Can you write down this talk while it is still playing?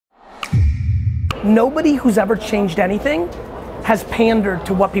nobody who's ever changed anything has pandered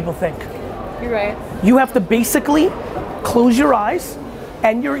to what people think. You're right. You have to basically close your eyes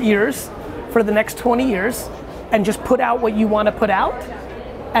and your ears for the next 20 years and just put out what you want to put out,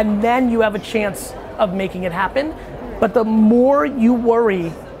 and then you have a chance of making it happen. But the more you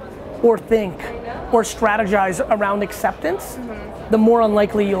worry or think or strategize around acceptance, the more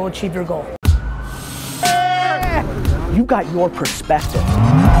unlikely you'll achieve your goal. You got your perspective.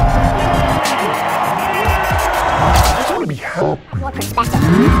 I just want to be helped. Your perspective.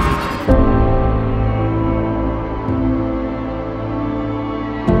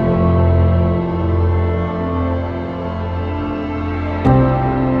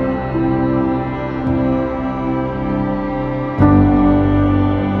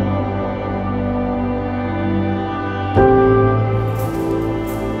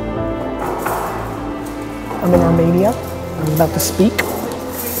 I'm in Armenia. I'm about to speak. Do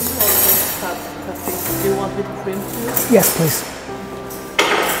you want me to print you? Yes, please.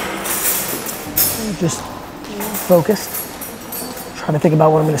 Just focused. Trying to think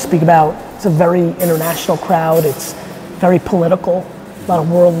about what I'm going to speak about. It's a very international crowd. It's very political. A lot of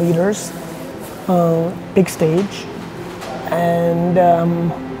world leaders. Big stage. And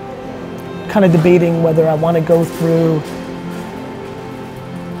kind of debating whether I want to go through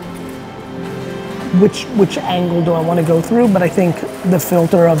which angle do I want to go through, but I think the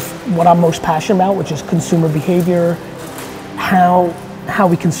filter of what I'm most passionate about, which is consumer behavior, how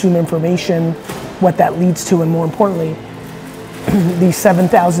we consume information, what that leads to, and more importantly, these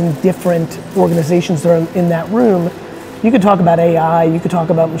 7,000 different organizations that are in that room. You could talk about AI, you could talk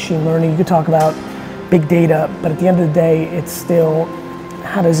about machine learning, you could talk about big data, but at the end of the day, it's still,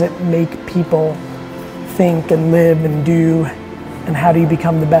 how does it make people think and live and do, and how do you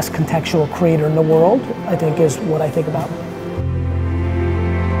become the best contextual creator in the world, I think is what I think about.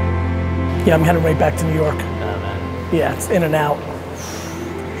 Yeah, I'm heading right back to New York. Yeah, it's in and out.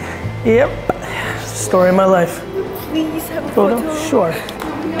 Yep, story of my life. Please have a photo. Sure.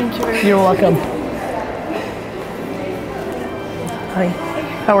 Thank you very much. You're welcome. Hi,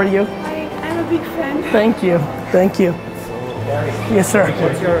 how are you? Hi, I'm a big fan. Thank you, thank you. Yes, sir.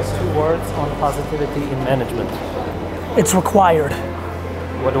 What's your 2 words on positivity in management? It's required.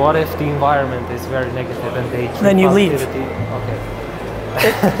 What if the environment is very negative and they Then you leave. Okay.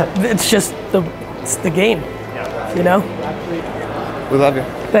 It's just the game, you know? We love you.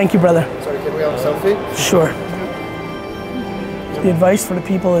 Thank you, brother. Sorry, can we have a selfie? Sure. The advice for the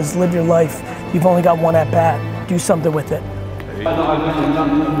people is live your life. You've only got one at bat. Do something with it.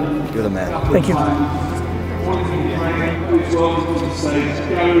 You're the man. Thank you.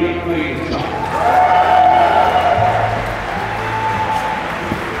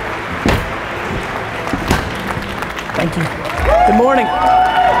 Thank you. Good morning.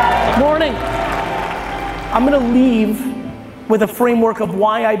 Good morning. I'm going to leave with a framework of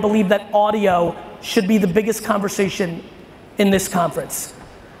why I believe that audio should be the biggest conversation in this conference.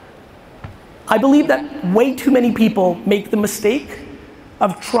 I believe that way too many people make the mistake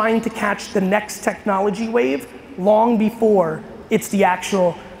of trying to catch the next technology wave long before it's the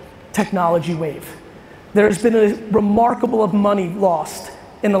actual technology wave. There's been a remarkable of money lost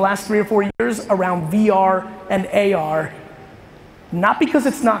in the last 3 or 4 years around VR and AR, not because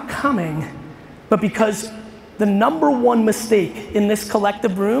it's not coming, but because the -- mistake in this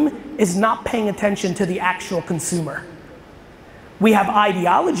collective room is not paying attention to the actual consumer. We have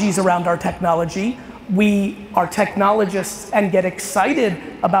ideologies around our technology. We are technologists and get excited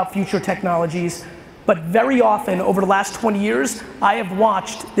about future technologies, but very often over the last 20 years, I have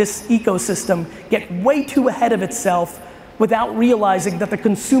watched this ecosystem get way too ahead of itself without realizing that the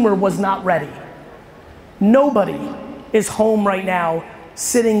consumer was not ready. Nobody is home right now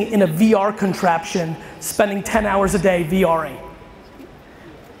sitting in a VR contraption, spending 10 hours a day VRing.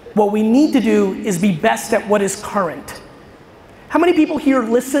 What we need to do is be best at what is current. How many people here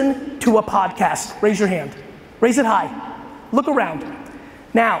listen to a podcast? Raise your hand. Raise it high. Look around.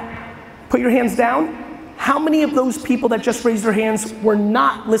 Now, put your hands down. How many of those people that just raised their hands were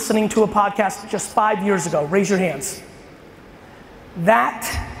not listening to a podcast just 5 years ago? Raise your hands. That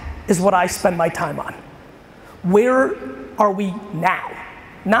is what I spend my time on. Where are we now?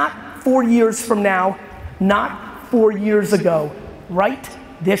 Not 4 years from now, not 4 years ago, right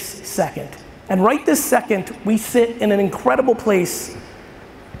this second. And right this second, we sit in an incredible place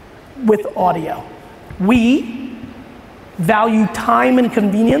with audio. We value time and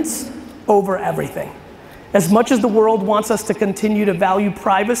convenience over everything. As much as the world wants us to continue to value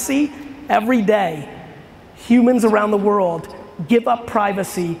privacy, every day, humans around the world give up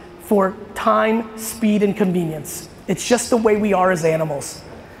privacy for time, speed, and convenience. It's just the way we are as animals.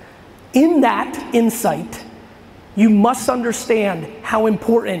 In that insight, you must understand how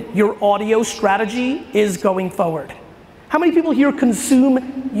important your audio strategy is going forward. How many people here consume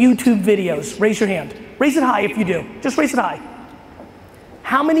YouTube videos? Raise your hand. Raise it high if you do. Just raise it high.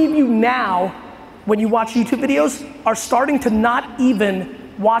 How many of you now, when you watch YouTube videos, are starting to not even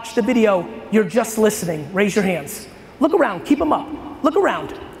watch the video, you're just listening? Raise your hands. Look around, keep them up. Look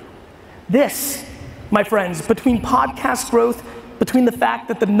around. This, my friends, between podcast growth, between the fact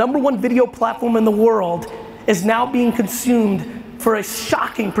that the #1 video platform in the world is now being consumed for a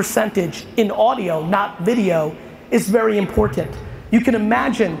shocking percentage in audio, not video, is very important. You can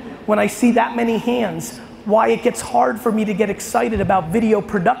imagine when I see that many hands, why it gets hard for me to get excited about video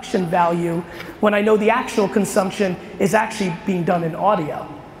production value when I know the actual consumption is actually being done in audio.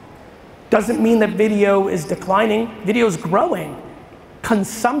 Doesn't mean that video is declining, video is growing.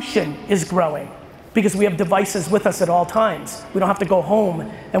 Consumption is growing because we have devices with us at all times. We don't have to go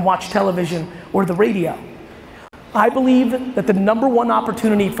home and watch television or the radio. I believe that the #1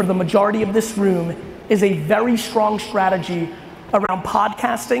 opportunity for the majority of this room is a very strong strategy around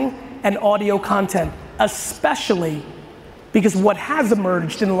podcasting and audio content, especially because what has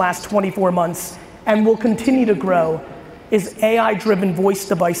emerged in the last 24 months and will continue to grow is AI-driven voice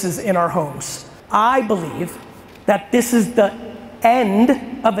devices in our homes. I believe that this is the end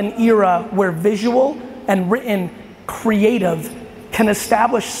of an era where visual and written creative can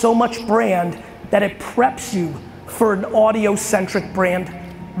establish so much brand that it preps you for an audio-centric brand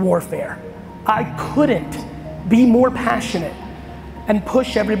warfare. I couldn't be more passionate and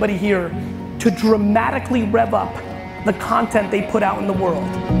push everybody here to dramatically rev up the content they put out in the world.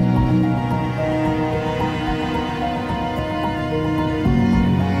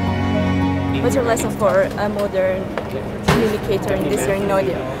 What's your lesson for a modern communicator in this in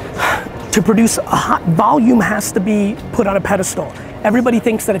audio? To produce a hot volume has to be put on a pedestal. Everybody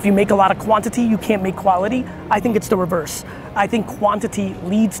thinks that if you make a lot of quantity, you can't make quality. I think it's the reverse. I think quantity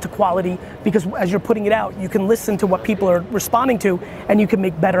leads to quality because as you're putting it out, you can listen to what people are responding to and you can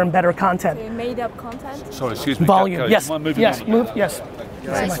make better and better content. So you made up content? Sorry, excuse me. Volume, yes, yes, move, yes.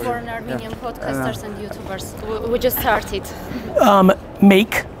 Advice for Armenian podcasters and YouTubers. We just started.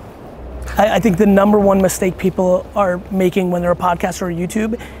 I think the #1 mistake people are making when they're a podcaster or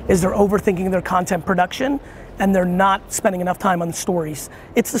YouTube is they're overthinking their content production and they're not spending enough time on the stories.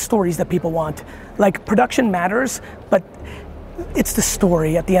 It's the stories that people want. Like, production matters, but it's the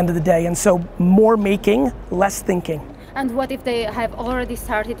story at the end of the day. And so more making, less thinking. And what if they have already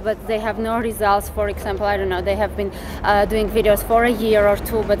started but they have no results? For example, I don't know, they have been doing videos for a year or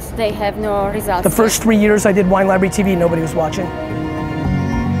two but they have no results. The first 3 years I did Wine Library TV, nobody was watching.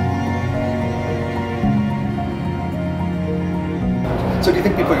 So do you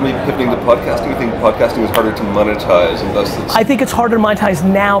think people are going to be pivoting to podcasting? Do you think podcasting is harder to monetize and thus it's... I think it's harder to monetize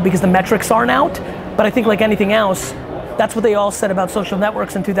now because the metrics aren't out, but I think like anything else, that's what they all said about social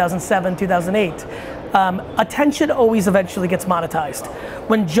networks in 2007, 2008. Attention always eventually gets monetized.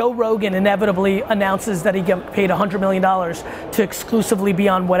 When Joe Rogan inevitably announces that he get paid $100 million to exclusively be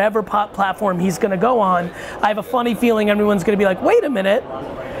on whatever platform he's gonna go on, I have a funny feeling everyone's gonna be like, wait a minute.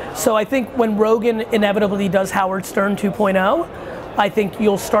 So I think when Rogan inevitably does Howard Stern 2.0, I think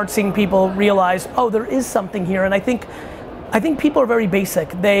you'll start seeing people realize, oh, there is something here. And I think people are very basic.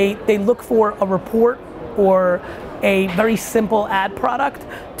 They look for a report or a very simple ad product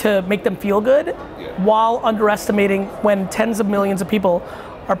to make them feel good while underestimating when tens of millions of people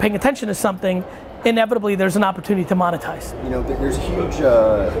are paying attention to something, inevitably there's an opportunity to monetize. You know, there's a huge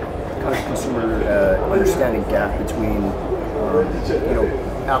kind of consumer understanding gap between, you know,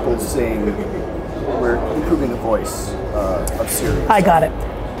 Apple saying we're improving the voice of Siri. I got it.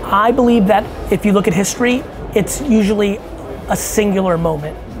 I believe that if you look at history, it's usually a singular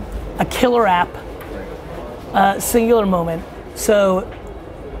moment, a killer app, a singular moment. So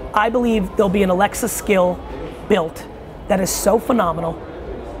I believe there'll be an Alexa skill built that is so phenomenal,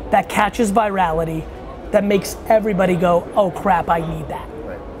 that catches virality, that makes everybody go, oh crap, I need that.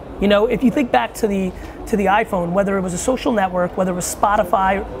 Right. You know, if you think back to the iPhone, whether it was a social network, whether it was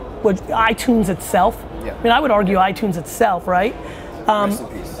Spotify, iTunes itself, yeah. I mean, I would argue iTunes itself, right? Rest in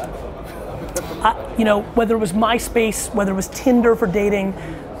peace. You know, whether it was MySpace, whether it was Tinder for dating,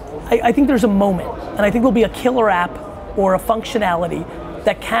 I think there's a moment, and I think there'll be a killer app or a functionality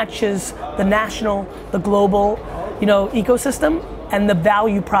that catches the national, the global, you know, ecosystem, and the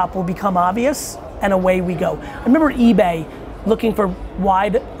value prop will become obvious, and away we go. I remember eBay looking for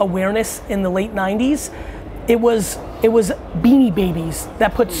wide awareness in the late 90s. It was Beanie Babies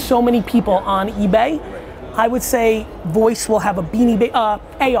that put so many people on eBay. I would say voice will have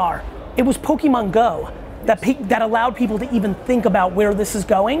a AR. It was Pokemon Go that allowed people to even think about where this is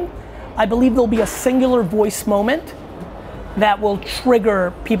going. I believe there'll be a singular voice moment that will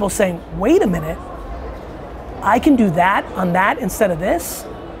trigger people saying, wait a minute, I can do that on that instead of this.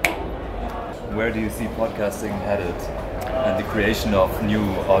 Where do you see podcasting headed and the creation of new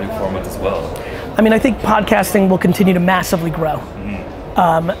audio formats as well? I mean, I think podcasting will continue to massively grow,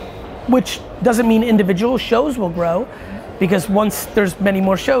 which doesn't mean individual shows will grow, because once there's many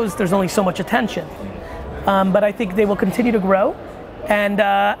more shows, there's only so much attention. But I think they will continue to grow, and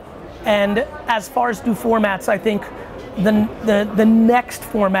as far as new formats, I think the next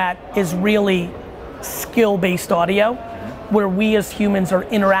format is really skill-based audio, where we as humans are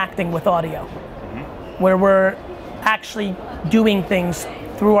interacting with audio, where we're actually doing things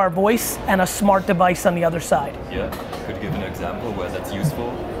through our voice and a smart device on the other side. Yeah, could you give an example where that's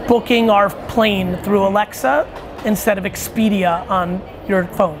useful? Booking our plane through Alexa instead of Expedia on your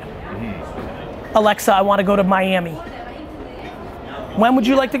phone. Alexa, I want to go to Miami. When would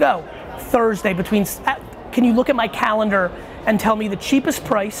you like to go? Thursday can you look at my calendar and tell me the cheapest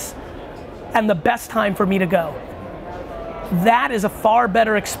price and the best time for me to go? That is a far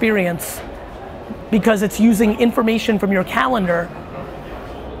better experience because it's using information from your calendar.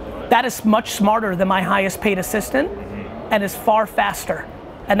 That is much smarter than my highest paid assistant and is far faster.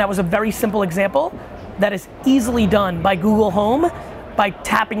 And that was a very simple example that is easily done by Google Home, by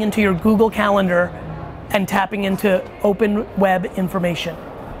tapping into your Google Calendar and tapping into open web information.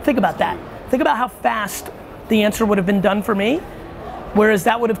 Think about that. Think about how fast the answer would have been done for me, whereas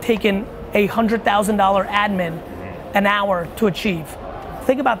that would have taken a $100,000 admin an hour to achieve.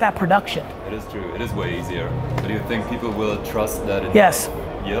 Think about that production. It is true, it is way easier. But do you think people will trust that? Yes.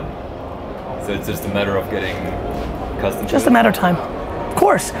 Yeah? So it's just a matter of getting accustomed to it? Just a matter of time. Of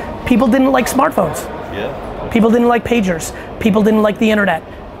course, people didn't like smartphones. Yeah. People didn't like pagers. People didn't like the internet.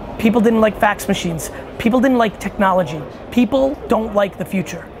 People didn't like fax machines. People didn't like technology. People don't like the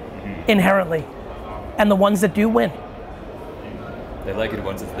future, inherently. And the ones that do win. They like it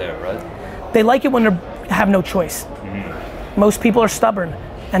once it's there, right? They like it when they have no choice. Most people are stubborn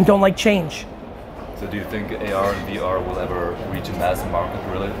and don't like change. So do you think AR and VR will ever reach a mass market,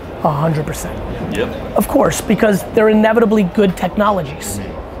 really? 100%. Yep. Of course, because they're inevitably good technologies.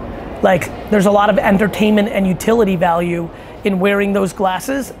 Like, there's a lot of entertainment and utility value in wearing those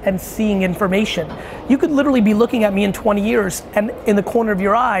glasses and seeing information. You could literally be looking at me in 20 years and in the corner of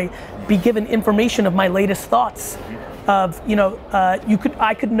your eye be given information of my latest thoughts. Of,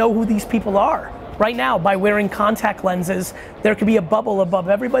 I could know who these people are. Right now, by wearing contact lenses, there could be a bubble above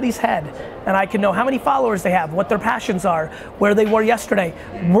everybody's head, and I can know how many followers they have, what their passions are, where they were yesterday.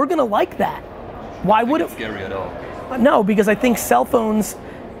 We're gonna like that. Why would it? Scary at all? No, because I think cell phones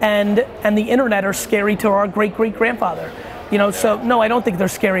and the internet are scary to our great-great-grandfather. So no, I don't think they're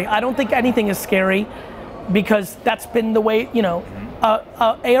scary. I don't think anything is scary because that's been the way,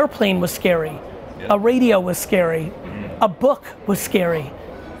 a airplane was scary, a radio was scary, a book was scary.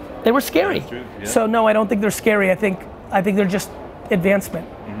 They were scary. True, yeah. So no, I don't think they're scary. I think they're just advancement.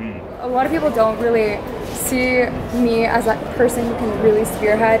 A lot of people don't really see me as that person who can really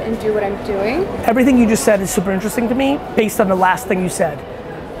spearhead and do what I'm doing. Everything you just said is super interesting to me based on the last thing you said.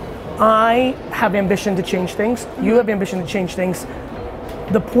 I have ambition to change things. You have ambition to change things.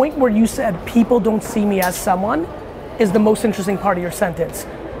 The point where you said people don't see me as someone is the most interesting part of your sentence.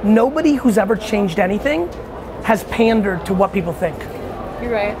 Nobody who's ever changed anything has pandered to what people think.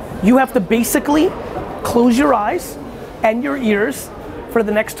 You're right. You have to basically close your eyes and your ears for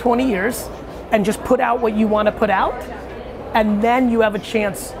the next 20 years and just put out what you want to put out, and then you have a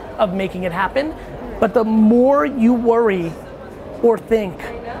chance of making it happen. But the more you worry or think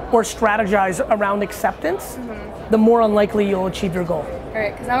or strategize around acceptance, the more unlikely you'll achieve your goal. All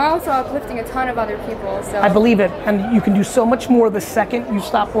right, because I'm also uplifting a ton of other people, so. I believe it, and you can do so much more the second you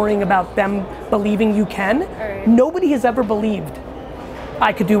stop worrying about them believing you can. Right. Nobody has ever believed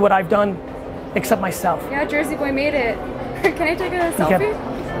I could do what I've done except myself. Yeah, Jersey boy made it. Can I take a selfie?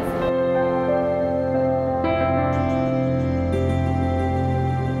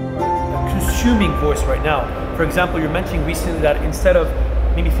 Consuming voice right now. For example, you're mentioning recently that instead of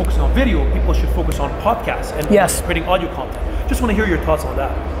maybe focusing on video, people should focus on podcasts and creating audio content. Just want to hear your thoughts on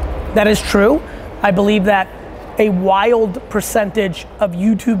that. That is true. I believe that a wild percentage of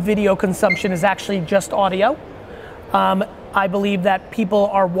YouTube video consumption is actually just audio. I believe that people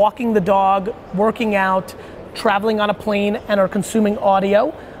are walking the dog, working out, traveling on a plane, and are consuming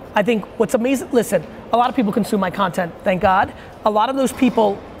audio. I think what's amazing, listen, a lot of people consume my content, thank God. A lot of those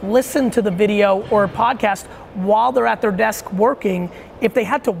people listen to the video or podcast while they're at their desk working. If they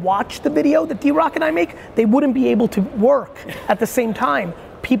had to watch the video that D-Rock and I make, they wouldn't be able to work at the same time.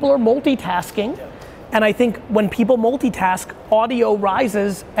 People are multitasking, And I think when people multitask, audio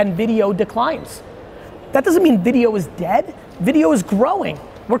rises and video declines. That doesn't mean video is dead. Video is growing.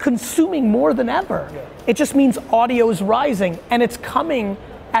 We're consuming more than ever. Yeah. It just means audio is rising, and it's coming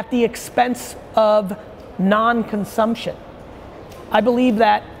at the expense of non-consumption. I believe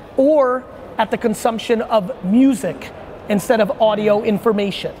that, or at the consumption of music instead of audio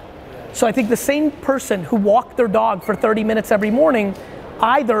information. So I think the same person who walked their dog for 30 minutes every morning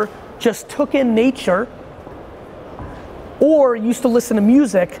either just took in nature or used to listen to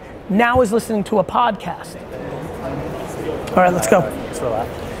music, now is listening to a podcast. All right, let's go.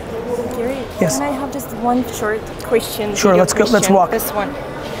 Gary, yes. Can I have just one short question? Sure, let's go. Let's walk. This one.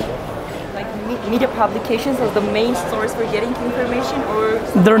 Like media publications are the main source for getting information, or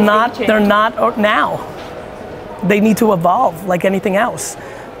they're not now. They need to evolve like anything else.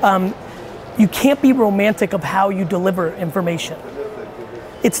 You can't be romantic of how you deliver information.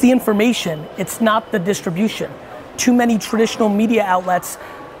 It's the information, it's not the distribution. Too many traditional media outlets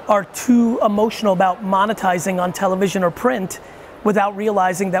are too emotional about monetizing on television or print without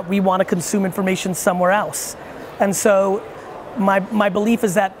realizing that we want to consume information somewhere else. And so my belief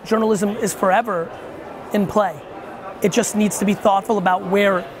is that journalism is forever in play. It just needs to be thoughtful about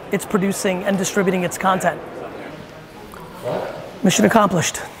where it's producing and distributing its content. Mission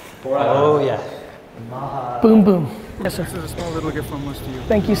accomplished. Oh yeah. Boom, boom. Yes, sir. This is a small little gift from us to you.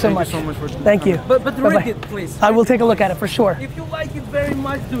 Thank you so much. Thank you so much for Thank you. But rate it, please. I will take a look at it for sure. If you like it very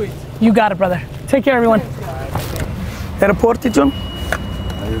much, do it. You got it, brother. Take care, everyone. Airport, John?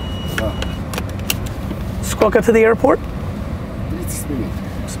 Сколько to the airport? 30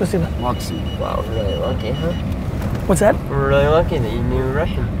 minutes. Спасибо. Maximum. Wow, really lucky, huh? What's that? We're really lucky that you knew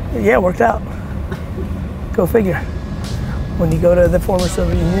Russian. Yeah, it worked out. Go figure. When you go to the former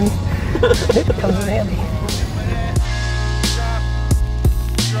Soviet Union, it comes in handy.